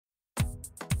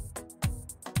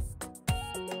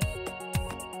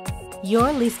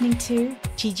You're listening to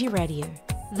GIGI Radio,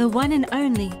 the one and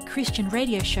only Christian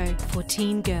radio show for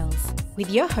teen girls. with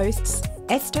your hosts,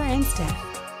 Esther and Steph.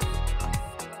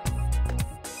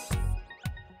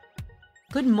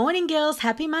 Good morning, girls.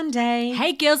 Happy Monday.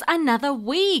 Hey girls, another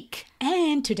week.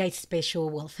 And today's special,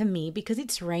 well, for me, because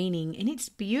it's raining and it's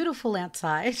beautiful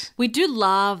outside. We do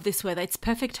love this weather. It's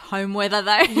perfect home weather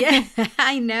though. Yeah,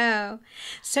 I know.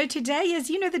 So today, as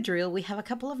you know the drill, we have a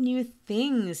couple of new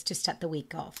things to start the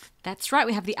week off. That's right.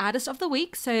 We have the artist of the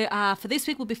week. So for this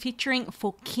week, we'll be featuring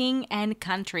For King and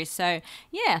Country. So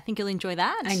yeah, I think you'll enjoy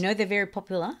that. I know they're very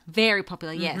popular. Very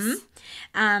popular, yes.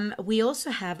 We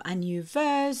also have a new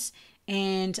verse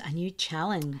and a new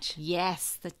challenge.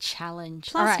 Yes, the challenge.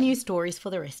 Plus All right. new stories for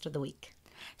the rest of the week.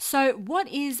 So what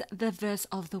is the verse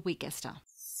of the week, Esther?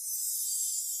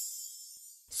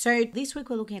 So this week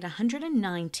we're looking at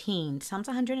 119, Psalms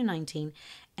 119,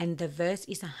 and the verse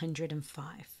is 105.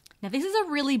 Now this is a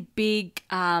really big,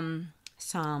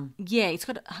 Psalm. yeah, it's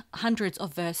got hundreds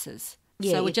of verses.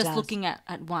 Yeah, so we're it just does. looking at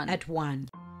one. At one.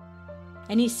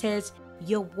 And he says,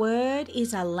 "Your word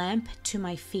is a lamp to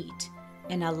my feet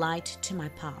and a light to my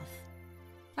path."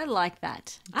 I like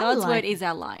that. I God's like word it. is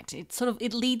our light.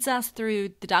 It leads us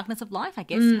through the darkness of life, I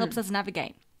guess. Helps us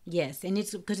navigate. Yes, and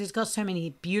it's because it's got so many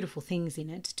beautiful things in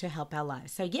it to help our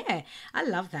lives. So yeah, I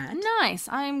love that. Nice.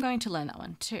 I am going to learn that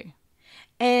one too.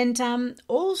 And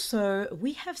also,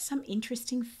 we have some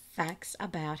interesting facts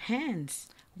about hands.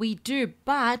 We do,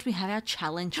 but we have our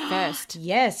challenge first.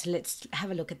 Yes, let's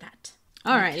have a look at that.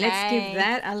 All right, let's give Okay.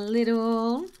 that a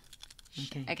little...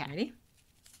 Okay, Okay. ready?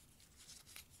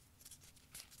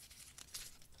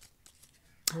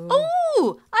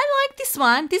 Oh, I like this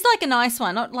one. This is like a nice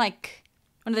one, not like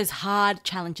one of those hard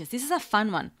challenges. This is a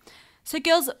fun one. So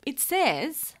girls, it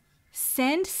says,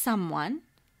 send someone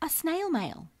a snail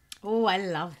mail. Oh, I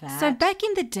love that. So back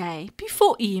in the day,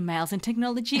 before emails and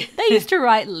technology, they used to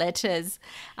write letters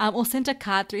or send a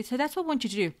card through. So that's what I want you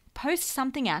to do. Post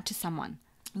something out to someone.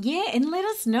 Yeah, and let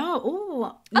us know.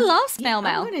 Oh, I love snail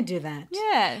mail. I'm going to do that.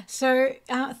 Yeah. So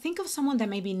think of someone that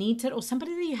maybe needs it, or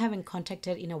somebody that you haven't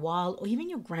contacted in a while, or even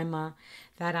your grandma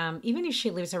that even if she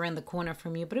lives around the corner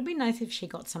from you, but it'd be nice if she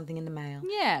got something in the mail.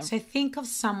 Yeah. So think of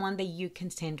someone that you can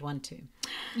send one to.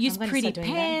 Use I'm gonna pretty start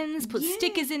doing that. pens, put Yeah.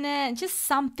 stickers in it, just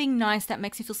something nice that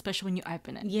makes you feel special when you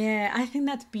open it. Yeah, I think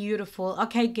that's beautiful.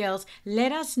 Okay, girls,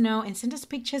 let us know and send us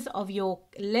pictures of your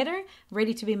letter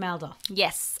ready to be mailed off.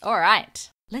 Yes. All right.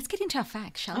 Let's get into our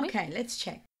facts, shall we? Okay, let's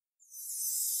check.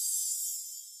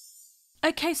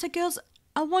 Okay, so girls,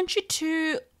 I want you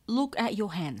to look at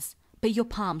your hands, but your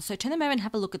palms. So turn them over and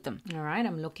have a look at them. All right,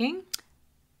 I'm looking.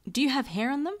 Do you have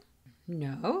hair on them?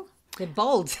 No, they're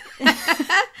bald.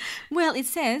 Well, it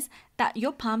says that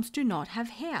your palms do not have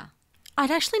hair.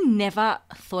 I'd actually never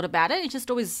thought about it. It just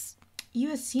always...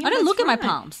 You assume I don't that's look at my right.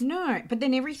 palms. No, but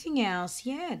then everything else,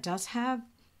 yeah, it does have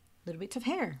little bits of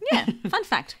hair. Yeah, fun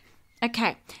fact.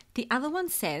 Okay, the other one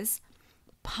says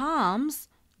palms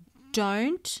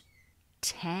don't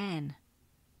tan.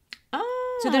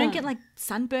 Oh, So they don't get like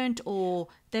sunburnt or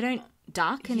they don't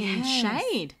darken in Yes.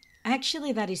 shade.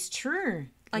 Actually, that is true.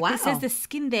 Like wow. it says the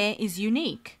skin there is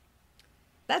unique.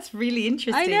 That's really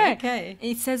interesting. I know. Okay.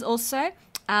 It says also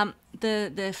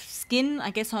the skin, I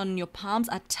guess, on your palms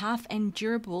are tough and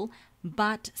durable,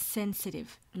 but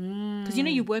sensitive. Because you know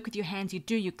you work with your hands, you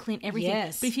clean everything.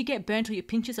 Yes. But if you get burnt or you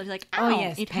pinch yourself, you're like, Oh, ow,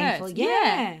 yes, it painful. hurts.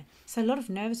 Yeah. So a lot of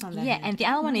nerves on that. Yeah, hand. and the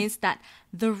other one is that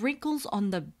the wrinkles on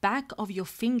the back of your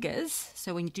fingers,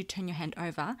 so when you do turn your hand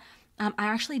over, are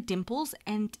actually dimples,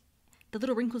 and the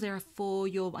little wrinkles there are for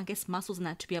your, I guess, muscles and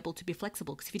that to be able to be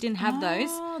flexible. Because if you didn't have those,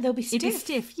 they'll be it'd be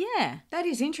stiff. stiff. Yeah. That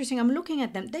is interesting. I'm looking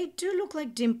at them. They do look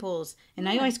like dimples. And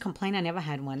I always complain I never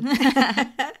had one.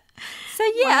 So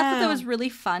yeah, I thought that Wow. was really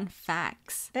fun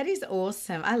facts. That is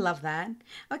awesome. I love that.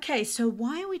 Okay, so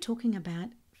why are we talking about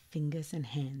fingers and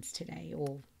hands today?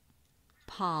 Or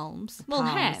Palms. Well,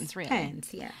 palms? hands, really. Hands,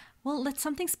 yeah. Well, that's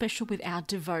something special with our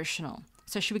devotional.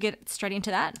 So should we get straight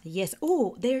into that? Yes.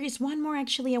 Oh, there is one more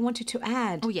actually I wanted to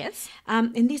add. Oh, yes.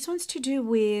 And this one's to do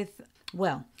with,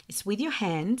 well, it's with your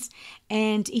hands,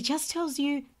 and it just tells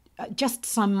you just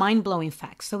some mind-blowing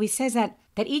facts. So it says that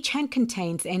each hand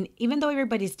contains, and even though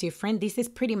everybody's different, this is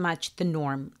pretty much the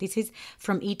norm. This is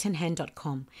from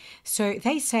eatonhand.com. So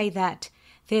they say that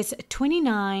there's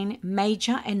 29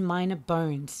 major and minor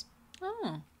bones,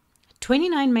 Oh.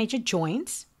 29 major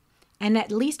joints, and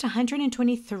at least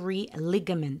 123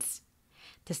 ligaments.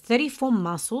 There's 34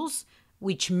 muscles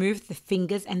which move the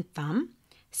fingers and thumb,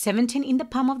 17 in the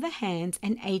palm of the hands,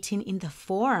 and 18 in the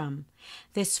forearm.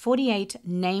 There's 48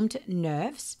 named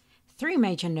nerves, 3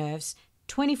 major nerves,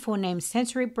 24 named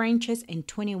sensory branches, and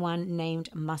 21 named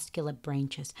muscular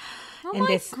branches. Oh and my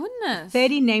there's goodness.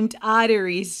 30 named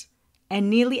arteries and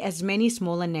nearly as many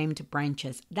smaller named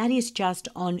branches. That is just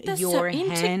on That's your so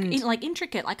hand.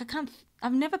 intricate. Like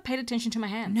I've never paid attention to my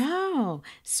hands. No.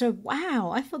 So,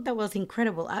 wow, I thought that was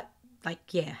incredible.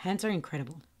 Hands are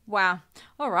incredible. Wow.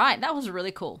 All right. That was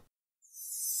really cool.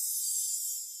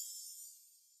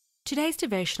 Today's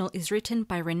devotional is written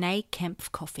by Renee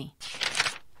Kempf Coffey.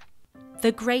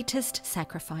 The Greatest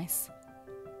Sacrifice.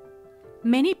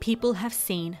 Many people have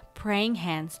seen Praying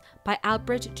Hands by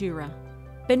Albrecht Dürer,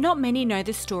 but not many know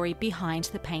the story behind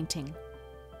the painting.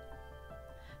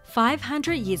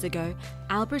 500 years ago,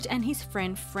 Albert and his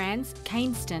friend Franz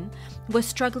Keinston were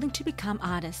struggling to become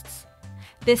artists.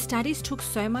 Their studies took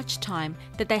so much time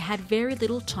that they had very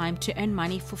little time to earn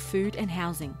money for food and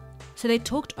housing, so they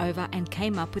talked over and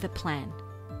came up with a plan.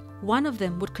 One of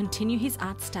them would continue his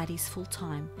art studies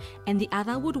full-time, and the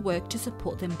other would work to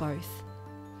support them both.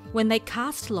 When they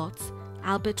cast lots,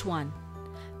 Albert won.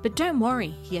 "But don't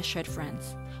worry," he assured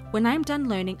Franz. "When I'm done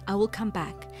learning, I will come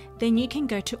back. Then you can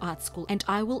go to art school and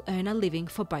I will earn a living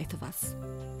for both of us."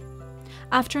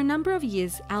 After a number of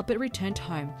years, Albert returned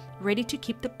home, ready to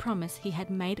keep the promise he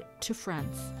had made to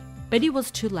Franz. But it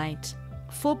was too late,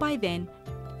 for by then,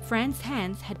 Franz's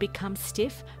hands had become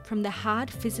stiff from the hard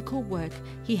physical work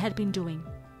he had been doing.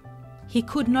 He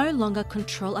could no longer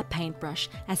control a paintbrush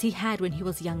as he had when he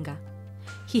was younger.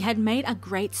 He had made a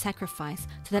great sacrifice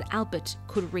so that Albert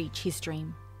could reach his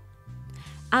dream.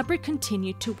 Albert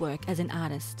continued to work as an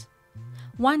artist.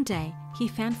 One day, he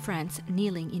found Franz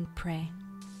kneeling in prayer.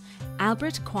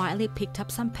 Albert quietly picked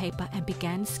up some paper and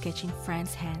began sketching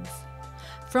Franz's hands.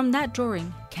 From that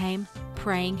drawing came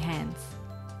Praying Hands.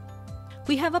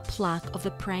 We have a plaque of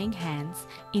the Praying Hands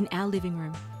in our living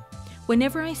room.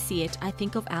 Whenever I see it, I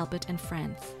think of Albert and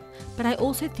Franz, but I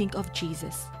also think of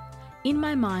Jesus. In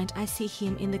my mind, I see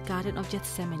him in the Garden of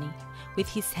Gethsemane, with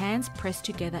his hands pressed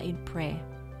together in prayer.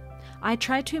 I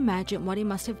try to imagine what it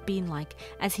must have been like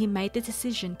as he made the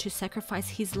decision to sacrifice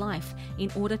his life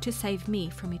in order to save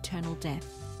me from eternal death.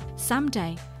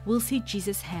 Someday, we'll see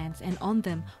Jesus' hands, and on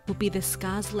them will be the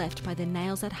scars left by the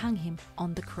nails that hung him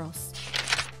on the cross.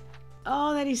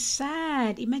 Oh, that is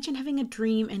sad. Imagine having a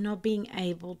dream and not being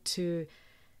able to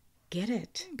get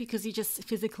it. Because you just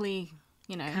physically,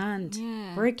 Can't.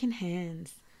 Yeah. Broken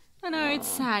hands. I know, it's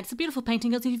sad. It's a beautiful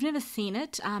painting, girls. If you've never seen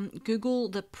it, Google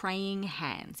the Praying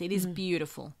Hands. It is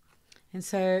beautiful. And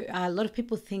so a lot of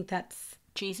people think that's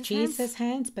Jesus'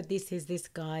 hands, but this is this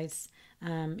guy's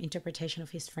interpretation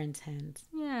of his friend's hands.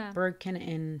 Yeah. Broken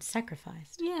and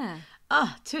sacrificed. Yeah.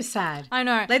 Oh, too sad. I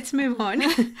know. Let's move on.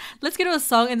 Let's get to a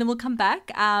song and then we'll come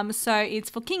back. So it's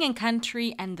for King and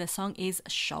Country and the song is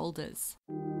Shoulders.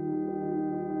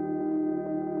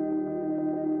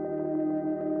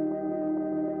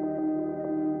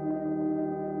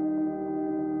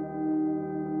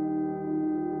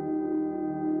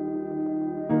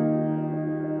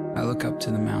 I look up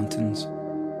to the mountains.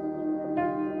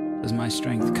 Does my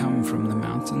strength come from the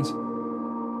mountains?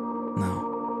 No.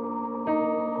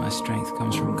 My strength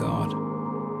comes from God,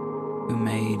 who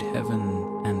made heaven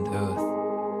and earth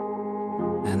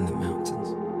and the mountains.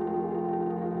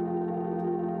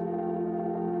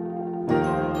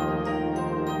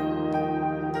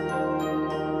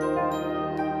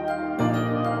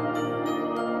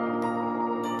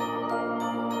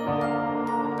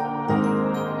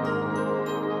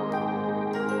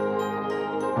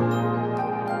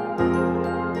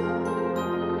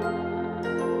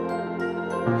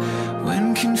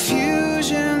 When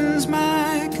confusion's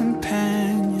my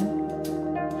companion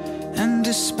and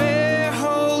despair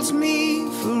holds me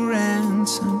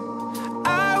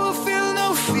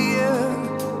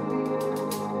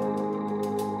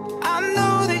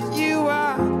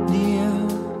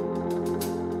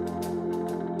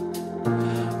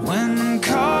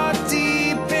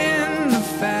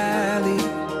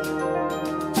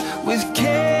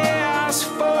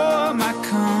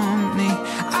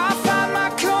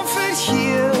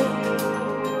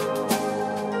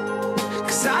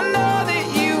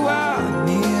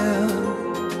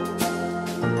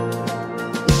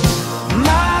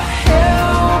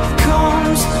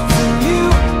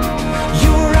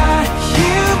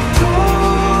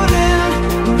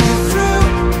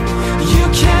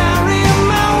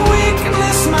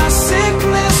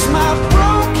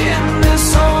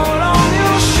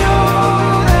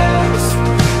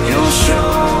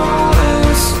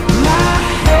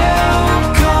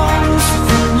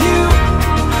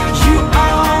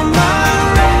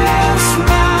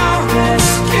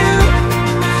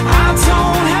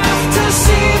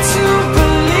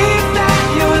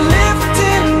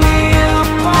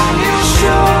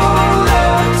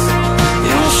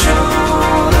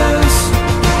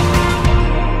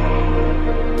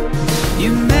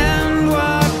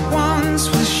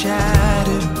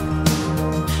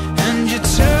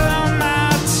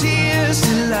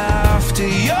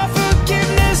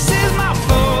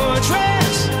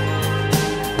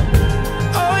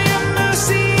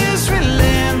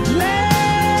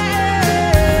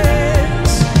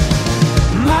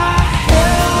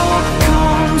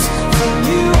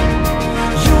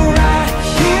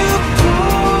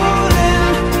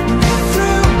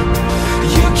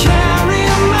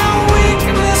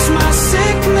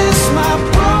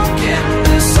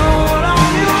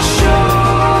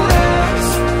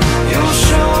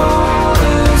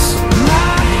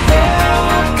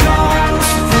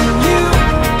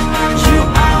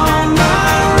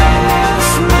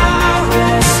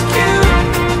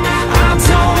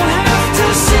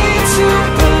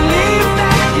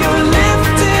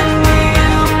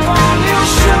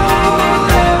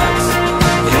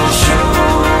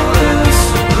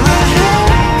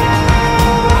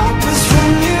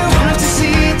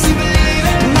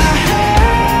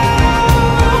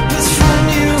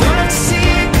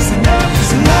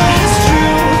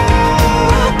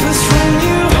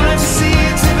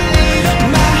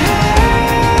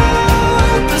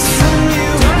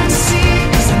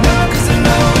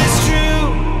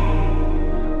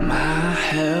My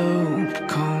help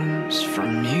comes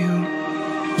from you.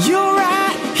 You're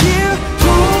right here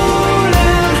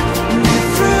pulling me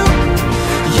through.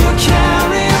 You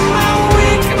carry my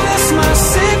weakness, my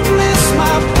sickness,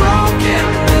 my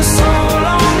brokenness all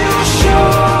on your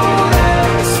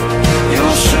shoulders.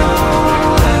 Your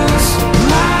shoulders.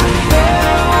 My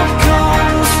help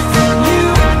comes from you.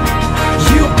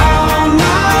 You are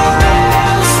my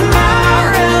rest,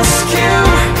 my rescue.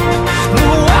 No,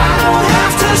 I don't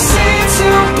have to see to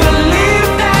believe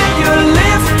that you're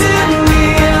lifting me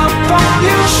up on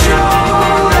your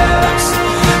shoulders.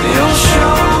 Your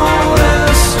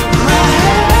shoulders. My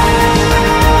help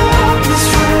is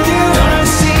from you. Don't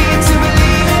see to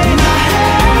believe it. My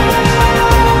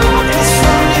help is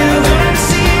from you. Don't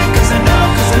see it 'cause I know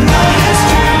it's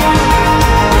true.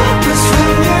 Help is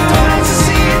from you. Don't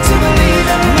see to believe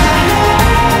it. My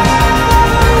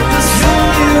help is from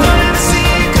you. Don't see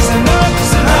it 'cause I know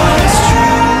it's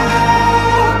true.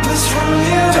 Help is from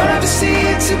you. Don't have to see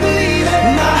it to believe it.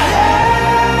 My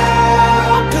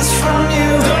help is from you.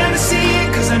 Don't have to see it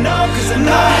 'cause I know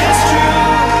it's true.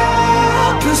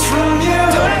 Help is from you.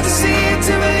 Don't have to see it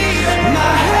to believe it.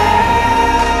 My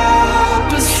help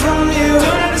is from you.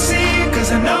 Don't have to see it 'cause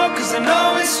I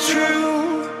know it's true.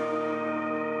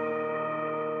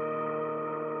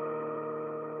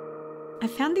 I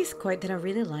found this quote that I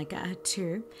really like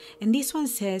too. And this one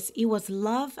says, "It was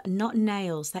love, not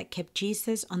nails, that kept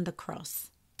Jesus on the cross."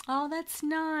 Oh, that's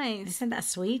nice. Isn't that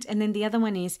sweet? And then the other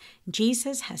one is,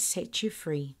 "Jesus has set you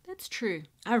free." That's true.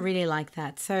 I really like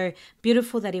that. So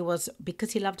beautiful that it was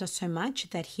because he loved us so much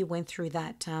that he went through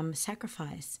that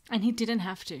sacrifice. And he didn't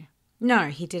have to. No,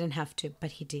 he didn't have to,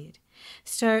 but he did.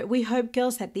 So we hope,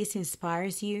 girls, that this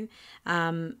inspires you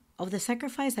of the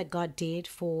sacrifice that God did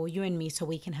for you and me so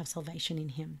we can have salvation in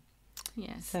him.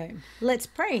 Yes. So let's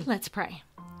pray. Let's pray.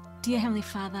 Dear Heavenly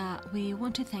Father, we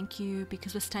want to thank you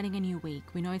because we're starting a new week.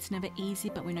 We know it's never easy,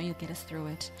 but we know you'll get us through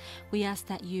it. We ask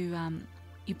that you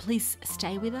please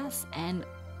stay with us, and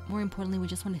more importantly, we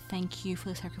just want to thank you for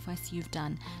the sacrifice you've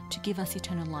done to give us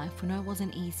eternal life. We know it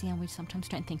wasn't easy and we sometimes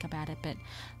don't think about it, but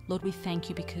Lord, we thank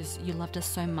you because you loved us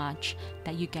so much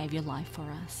that you gave your life for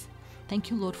us.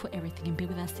 Thank you, Lord, for everything, and be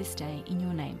with us this day. In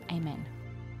your name, amen.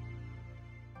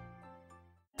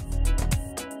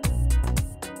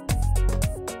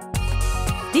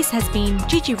 This has been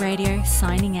GIGI Radio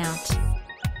signing out.